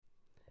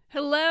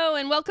Hello,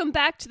 and welcome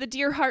back to the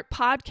Dear Heart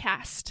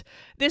podcast.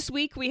 This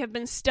week we have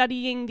been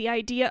studying the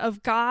idea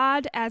of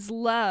God as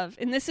love,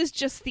 and this is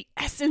just the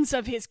essence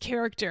of his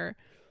character.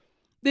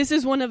 This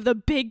is one of the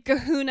big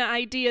kahuna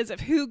ideas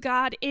of who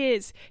God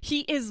is.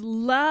 He is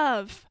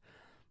love.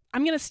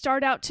 I'm going to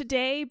start out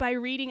today by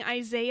reading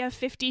Isaiah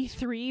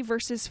 53,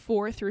 verses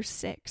 4 through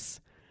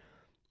 6.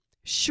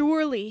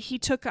 Surely he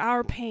took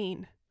our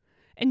pain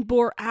and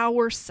bore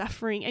our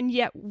suffering, and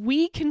yet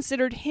we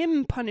considered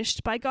him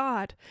punished by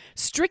God,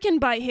 stricken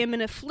by him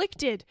and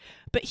afflicted.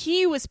 But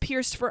he was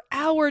pierced for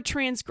our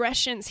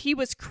transgressions. He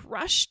was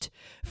crushed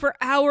for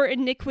our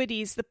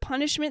iniquities. The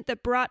punishment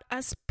that brought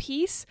us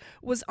peace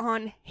was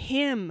on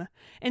him,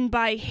 and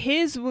by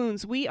his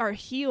wounds we are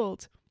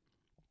healed.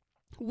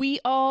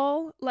 We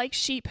all, like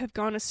sheep, have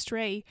gone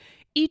astray.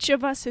 Each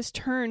of us has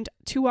turned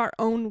to our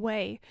own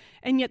way,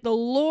 and yet the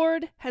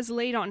Lord has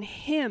laid on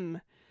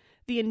him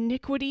the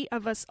iniquity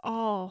of us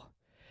all.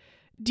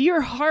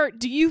 Dear heart,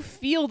 do you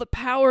feel the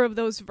power of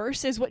those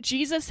verses? What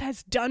Jesus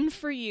has done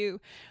for you?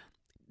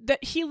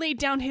 That he laid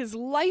down his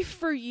life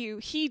for you.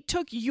 He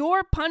took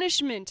your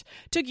punishment,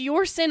 took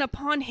your sin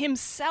upon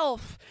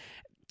himself,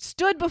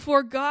 stood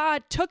before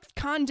God, took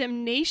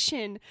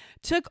condemnation,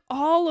 took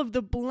all of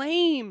the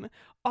blame,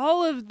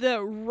 all of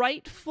the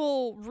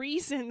rightful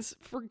reasons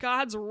for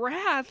God's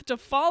wrath to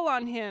fall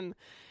on him.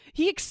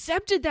 He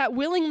accepted that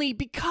willingly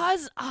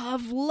because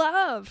of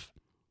love.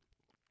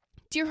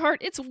 Dear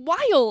heart, it's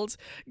wild.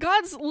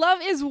 God's love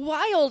is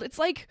wild. It's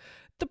like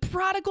the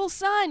prodigal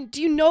son. Do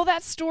you know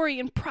that story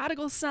in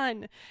Prodigal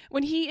Son?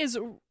 When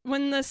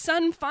the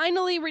son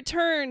finally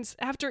returns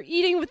after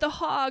eating with the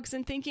hogs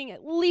and thinking,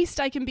 at least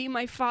I can be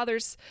my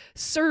father's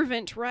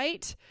servant,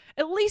 right?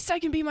 At least I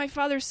can be my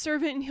father's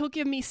servant and he'll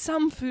give me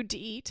some food to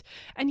eat.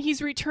 And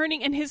he's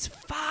returning and his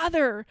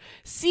father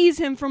sees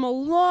him from a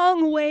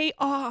long way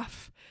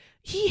off.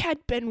 He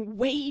had been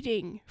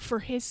waiting for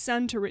his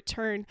son to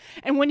return.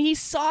 And when he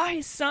saw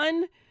his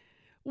son,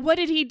 what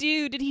did he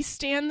do? Did he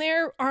stand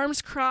there,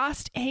 arms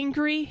crossed,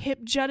 angry, hip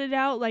jutted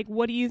out, like,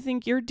 what do you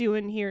think you're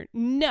doing here?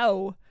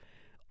 No.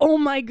 Oh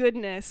my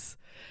goodness.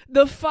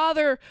 The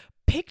father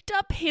picked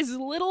up his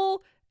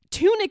little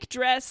tunic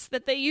dress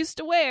that they used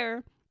to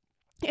wear,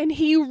 and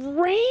he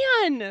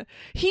ran.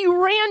 He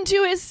ran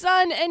to his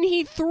son and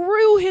he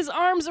threw his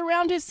arms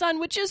around his son,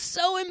 which is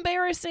so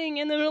embarrassing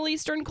in the Middle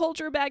Eastern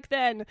culture back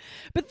then.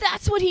 But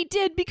that's what he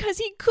did because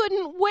he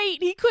couldn't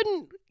wait. He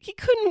couldn't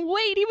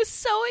wait. He was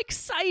so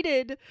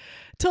excited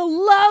to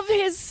love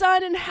his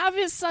son and have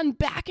his son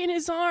back in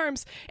his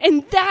arms.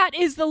 And that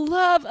is the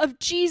love of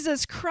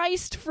Jesus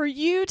Christ for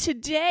you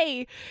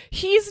today.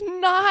 He's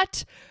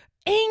not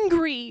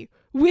angry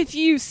with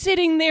you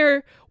sitting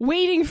there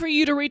waiting for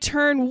you to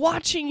return,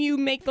 watching you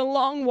make the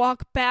long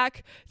walk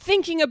back,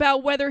 thinking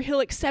about whether he'll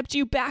accept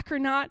you back or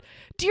not.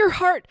 Dear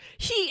heart,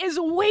 he is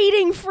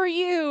waiting for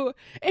you.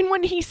 And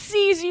when he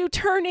sees you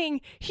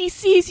turning, he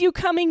sees you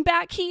coming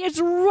back. He is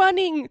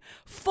running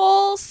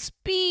full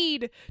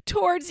speed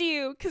towards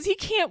you because he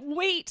can't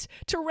wait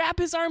to wrap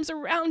his arms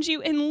around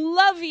you and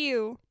love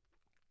you.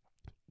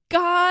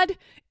 God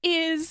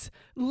is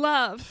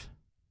love.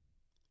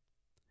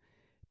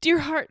 Dear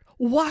heart,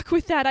 walk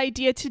with that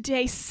idea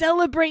today.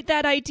 Celebrate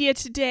that idea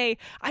today.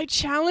 I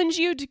challenge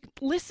you to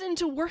listen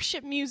to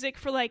worship music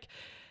for like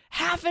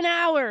half an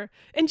hour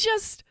and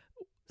just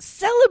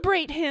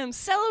celebrate him.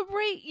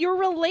 Celebrate your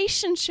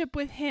relationship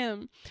with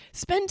him.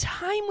 Spend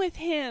time with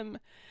him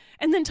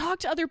and then talk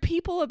to other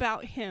people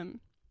about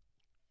him.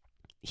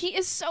 He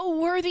is so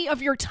worthy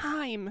of your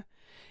time.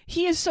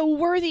 He is so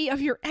worthy of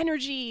your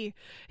energy.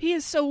 He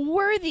is so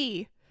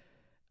worthy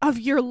of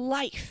your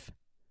life.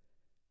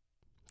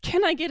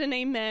 Can I get an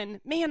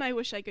amen? Man, I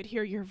wish I could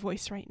hear your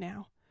voice right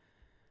now.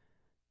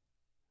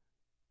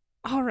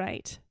 All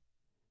right.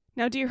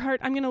 Now, dear heart,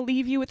 I'm going to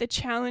leave you with a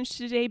challenge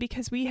today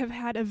because we have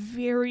had a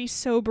very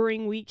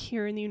sobering week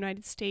here in the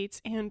United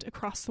States and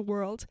across the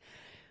world.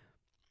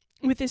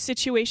 With this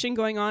situation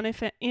going on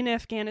in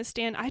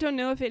Afghanistan, I don't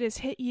know if it has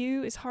hit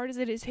you as hard as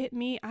it has hit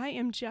me. I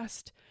am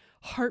just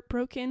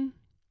heartbroken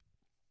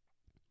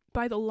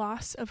by the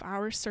loss of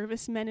our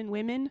servicemen and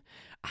women.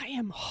 I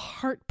am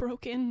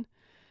heartbroken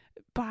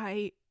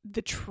by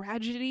the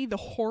tragedy, the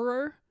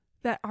horror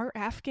that our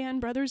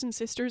Afghan brothers and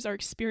sisters are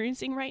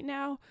experiencing right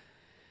now.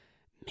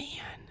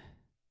 Man,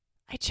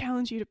 I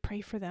challenge you to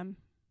pray for them.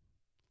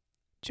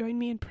 Join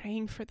me in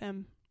praying for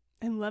them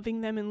and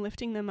loving them and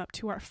lifting them up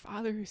to our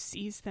Father who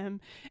sees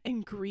them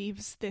and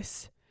grieves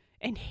this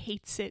and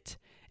hates it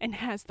and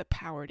has the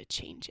power to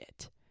change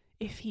it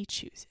if he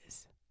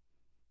chooses.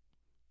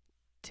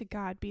 To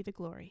God be the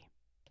glory.